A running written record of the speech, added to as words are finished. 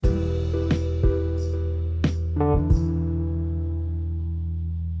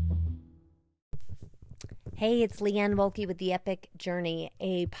Hey, it's Leanne Wolke with The Epic Journey,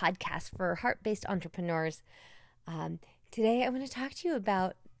 a podcast for heart-based entrepreneurs. Today, I'm going to talk to you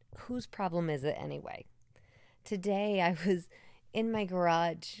about whose problem is it anyway. Today, I was in my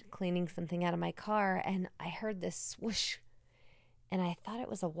garage cleaning something out of my car, and I heard this swoosh, and I thought it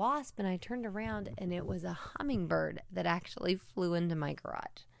was a wasp, and I turned around, and it was a hummingbird that actually flew into my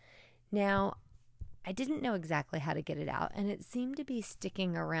garage. Now, I didn't know exactly how to get it out, and it seemed to be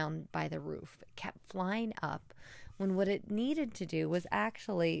sticking around by the roof. It kept flying up when what it needed to do was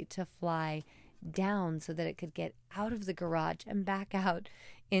actually to fly down so that it could get out of the garage and back out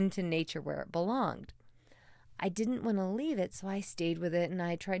into nature where it belonged. I didn't want to leave it, so I stayed with it, and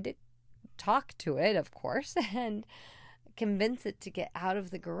I tried to talk to it, of course, and convince it to get out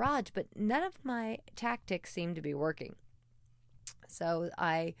of the garage, but none of my tactics seemed to be working. So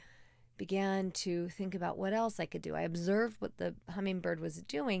I began to think about what else I could do. I observed what the hummingbird was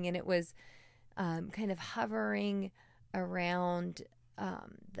doing, and it was kind of hovering around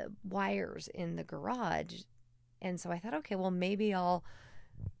the wires in the garage. And so I thought, okay, well, maybe I'll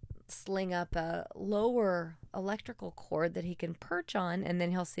sling up a lower electrical cord that he can perch on, and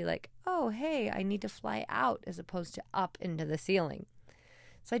then he'll see like, oh, hey, I need to fly out as opposed to up into the ceiling.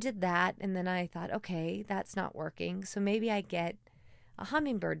 So I did that, and then I thought, okay, that's not working. So maybe I get a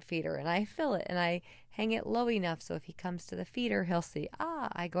hummingbird feeder and I fill it and I hang it low enough so if he comes to the feeder, he'll see,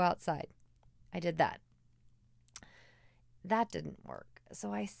 I go outside. I did that. That didn't work.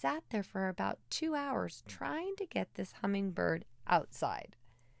 So I sat there for about 2 hours trying to get this hummingbird outside.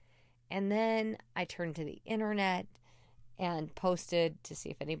 And then I turned to the internet and posted to see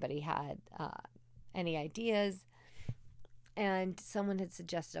if anybody had any ideas. And someone had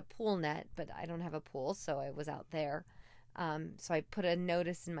suggested a pool net, but I don't have a pool, so I was out there. So I put a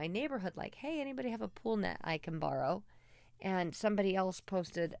notice in my neighborhood like, hey, anybody have a pool net I can borrow? And somebody else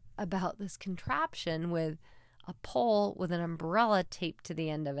posted about this contraption with a pole with an umbrella taped to the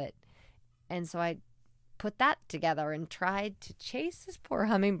end of it. And so I put that together and tried to chase this poor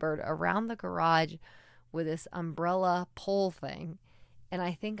hummingbird around the garage with this umbrella pole thing. And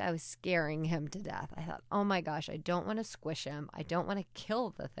I think I was scaring him to death. I thought, oh my gosh, I don't want to squish him. I don't want to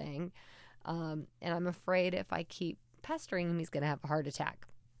kill the thing. And I'm afraid if I keep pestering him, he's going to have a heart attack.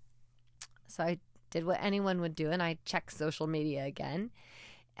 So I did what anyone would do, and I checked social media again,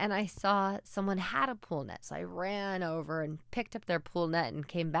 and I saw someone had a pool net. So I ran over and picked up their pool net and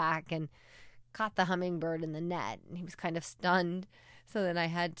came back and caught the hummingbird in the net, and he was kind of stunned. So then I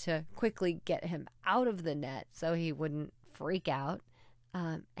had to quickly get him out of the net so he wouldn't freak out,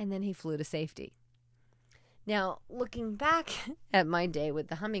 and then he flew to safety. Now, looking back at my day with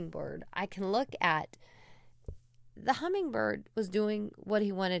the hummingbird, I can look at the hummingbird was doing what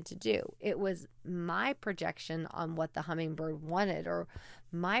he wanted to do. It was my projection on what the hummingbird wanted, or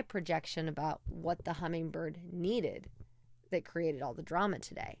my projection about what the hummingbird needed, that created all the drama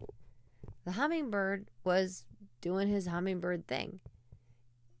today. The hummingbird was doing his hummingbird thing.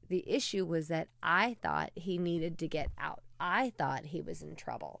 The issue was that I thought he needed to get out. I thought he was in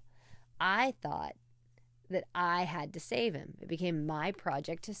trouble. I thought that I had to save him. It became my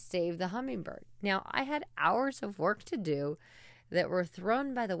project to save the hummingbird. Now, I had hours of work to do that were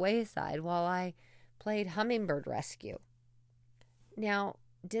thrown by the wayside while I played hummingbird rescue. Now,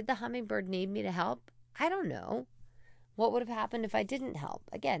 did the hummingbird need me to help? I don't know. What would have happened if I didn't help?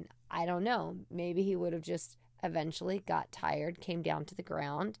 Again, I don't know. Maybe he would have just eventually got tired, came down to the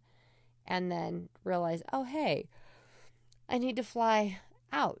ground, and then realized, oh, hey, I need to fly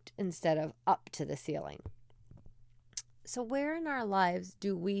out instead of up to the ceiling. So where in our lives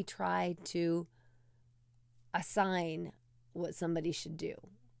do we try to assign what somebody should do?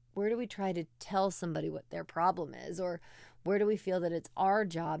 Where do we try to tell somebody what their problem is? Or where do we feel that it's our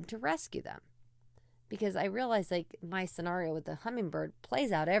job to rescue them? Because I realize like my scenario with the hummingbird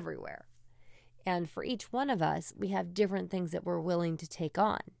plays out everywhere. And for each one of us, we have different things that we're willing to take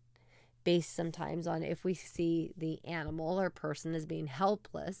on, based sometimes on if we see the animal or person as being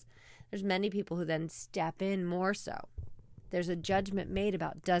helpless. There's many people who then step in more so. There's a judgment made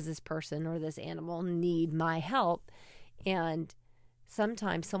about, does this person or this animal need my help? And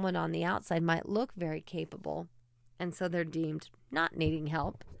sometimes someone on the outside might look very capable, and so they're deemed not needing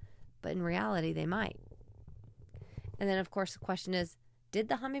help, but in reality they might. And then of course the question is, did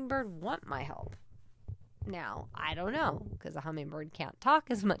the hummingbird want my help? Now, I don't know, because a hummingbird can't talk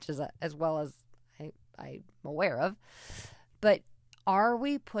as much as well as I'm aware of. But are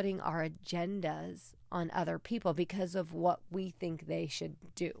we putting our agendas on other people because of what we think they should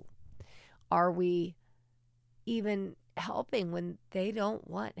do? Are we even helping when they don't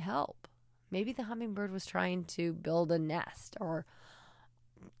want help? Maybe the hummingbird was trying to build a nest or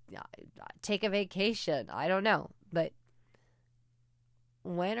take a vacation. I don't know. But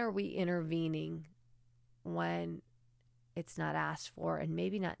when are we intervening when it's not asked for and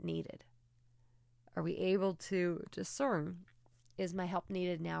maybe not needed? Are we able to discern, is my help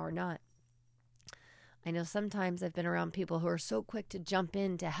needed now or not? I know sometimes I've been around people who are so quick to jump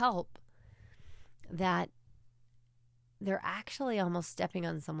in to help that they're actually almost stepping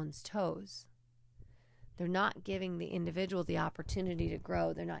on someone's toes. They're not giving the individual the opportunity to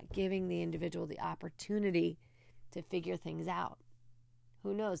grow. They're not giving the individual the opportunity to figure things out.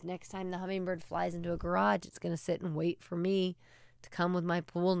 Who knows? Next time the hummingbird flies into a garage, it's going to sit and wait for me to come with my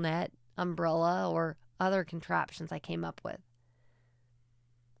pool net, umbrella, or other contraptions I came up with.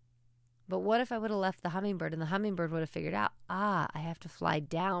 But what if I would have left the hummingbird and the hummingbird would have figured out, I have to fly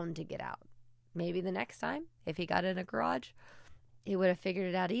down to get out. Maybe the next time, if he got in a garage, he would have figured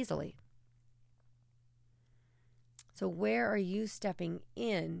it out easily. So where are you stepping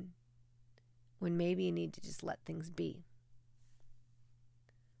in when maybe you need to just let things be?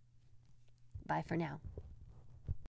 Bye for now.